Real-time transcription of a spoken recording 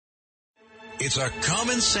It's a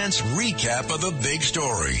common sense recap of the big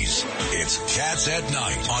stories. It's Cats at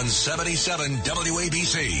Night on 77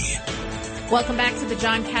 WABC. Welcome back to the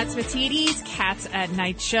John Catsimatidis Cats at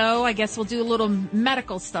Night show. I guess we'll do a little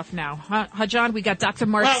medical stuff now. Huh, John? We got Dr.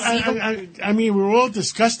 Mark Siegel. I mean, we're all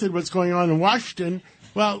disgusted what's going on in Washington.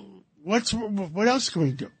 Well, what else can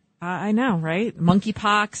we do? I know, right?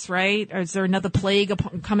 Monkeypox, right? Or is there another plague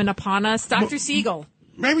coming upon us? Dr. Siegel.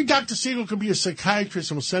 Maybe Dr. Siegel could be a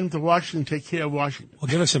psychiatrist and we'll send him to Washington and take care of Washington. Well,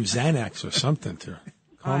 give us some Xanax or something to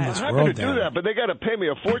calm this I'm world happy to down. do that, but they got to pay me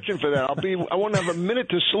a fortune for that. I won't have a minute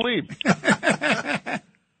to sleep.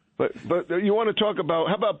 But you want to talk about,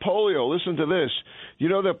 how about polio? Listen to this. You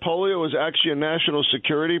know that polio is actually a national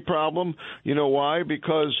security problem? You know why?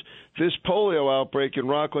 Because this polio outbreak in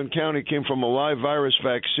Rockland County came from a live virus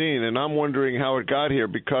vaccine, and I'm wondering how it got here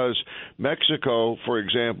because Mexico, for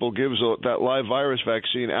example, gives that live virus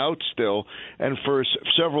vaccine out still, and for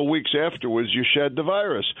several weeks afterwards you shed the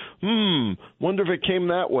virus. Wonder if it came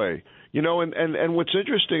that way. You know, and what's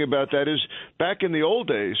interesting about that is back in the old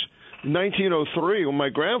days, 1903, when my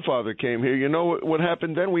grandfather came here, you know what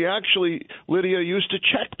happened then? We actually, Lydia, used to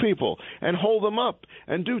check people and hold them up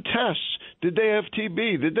and do tests. Did they have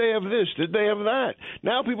TB? Did they have this? Did they have that?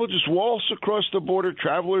 Now people just waltz across the border.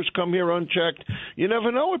 Travelers come here unchecked. You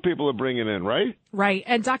never know what people are bringing in, right? Right.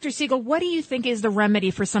 And Dr. Siegel, what do you think is the remedy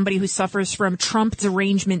for somebody who suffers from Trump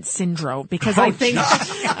derangement syndrome? Because I think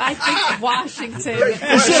Washington.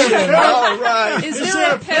 Is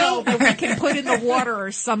there a pill that we can put in the water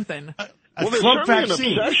or something? Well, there's certainly an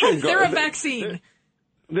obsession. Is there a vaccine?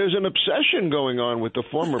 There's an obsession going on with the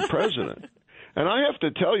former president. And I have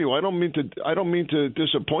to tell you, I don't mean to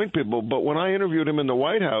disappoint people, but when I interviewed him in the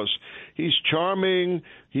White House, he's charming.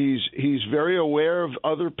 He's very aware of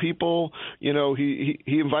other people. You know, he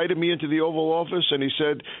invited me into the Oval Office, and he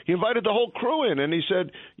invited the whole crew in, and he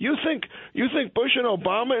said, "You think Bush and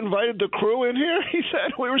Obama invited the crew in here?" He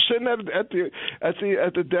said we were sitting at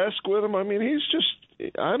the desk with him. I mean, he's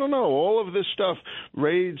just, I don't know, all of this stuff,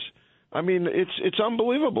 raids. I mean, it's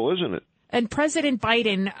unbelievable, isn't it? And President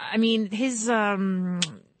Biden, I mean, his feebleness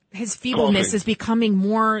Coughing. is becoming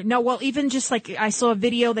more. No, well, even just like I saw a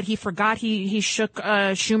video that he forgot he shook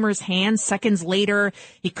Schumer's hand. Seconds later,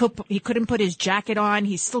 he couldn't put his jacket on.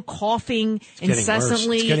 He's still coughing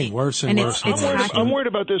incessantly. It's getting worse and worse. I'm worried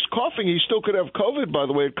about this coughing. He still could have COVID, by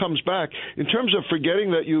the way. It comes back. In terms of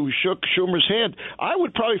forgetting that you shook Schumer's hand, I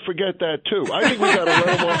would probably forget that too. I think we got to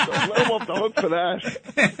let him off the hook for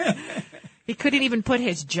that. He couldn't even put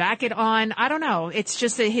his jacket on. I don't know. It's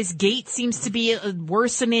just that his gait seems to be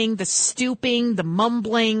worsening, the stooping, the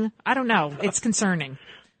mumbling. I don't know. It's concerning.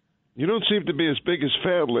 You don't seem to be as big as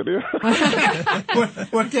Fad, Lydia.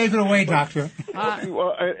 What gave it away, Doctor?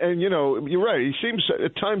 Well, and you know, you're right.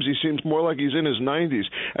 At times he seems more like he's in his 90s.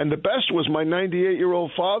 And the best was my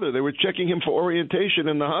 98-year-old father. They were checking him for orientation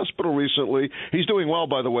in the hospital recently. He's doing well,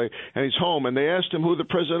 by the way, and he's home. And they asked him who the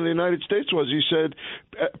president of the United States was. He said,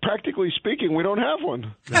 practically speaking, we don't have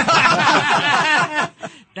one.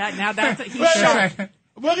 He's sharp.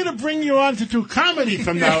 We're going to bring you on to do comedy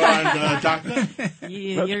from now on, Doctor.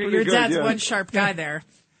 Your dad's one sharp guy there.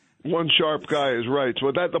 One sharp guy is right.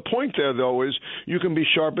 So the point there, though, is you can be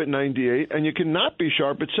sharp at 98 and you cannot be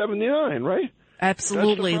sharp at 79, right?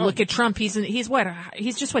 Absolutely. Look at Trump. He's what?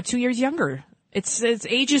 He's just 2 years younger. It's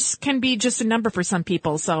ages can be just a number for some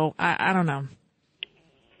people. So I don't know.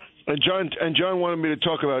 And John wanted me to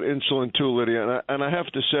talk about insulin too, Lydia, and I have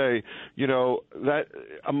to say, you know, that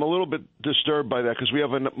I'm a little bit disturbed by that because we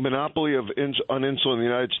have a monopoly on insulin in the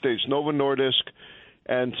United States. Novo Nordisk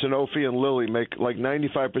and Sanofi and Lilly make like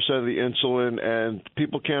 95% of the insulin, and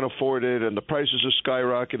people can't afford it, and the prices are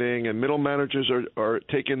skyrocketing, and middle managers are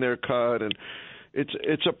taking their cut, and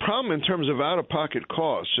it's a problem in terms of out-of-pocket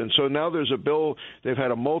costs. And so now there's a bill. They've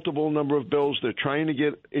had a multiple number of bills. They're trying to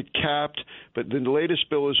get it capped, but the latest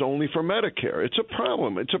bill is only for Medicare. It's a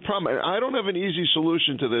problem. It's a problem. And I don't have an easy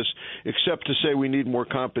solution to this except to say we need more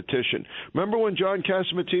competition. Remember when John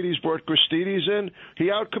Catsimatidis brought Gristedes in? He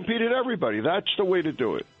outcompeted everybody. That's the way to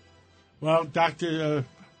do it. Well, Dr.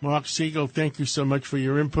 Mark Siegel, thank you so much for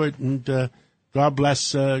your input, and God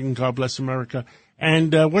bless America.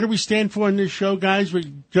 And what do we stand for in this show, guys?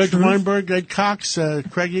 With Judge Weinberg, Ed Cox,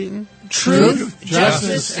 Craig Eaton? Truth,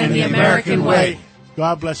 justice, and the American way.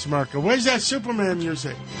 God bless America. Where's that Superman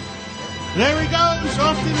music? There he goes,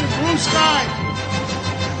 off in the blue sky.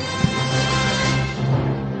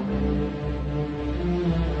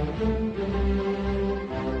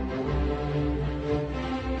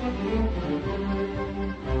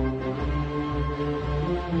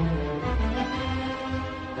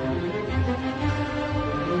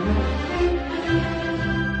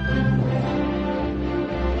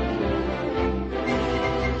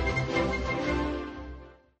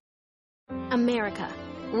 America.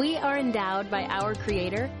 We are endowed by our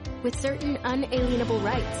Creator with certain unalienable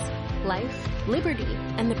rights: life, liberty,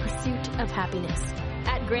 and the pursuit of happiness.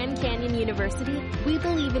 At Grand Canyon University, we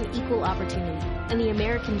believe in equal opportunity, and the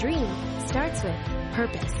American dream starts with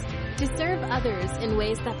purpose. To serve others in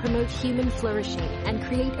ways that promote human flourishing and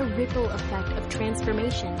create a ripple effect of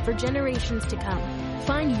transformation for generations to come.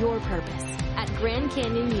 Find your purpose at Grand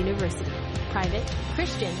Canyon University. Private,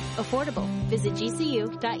 Christian, affordable. Visit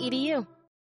gcu.edu.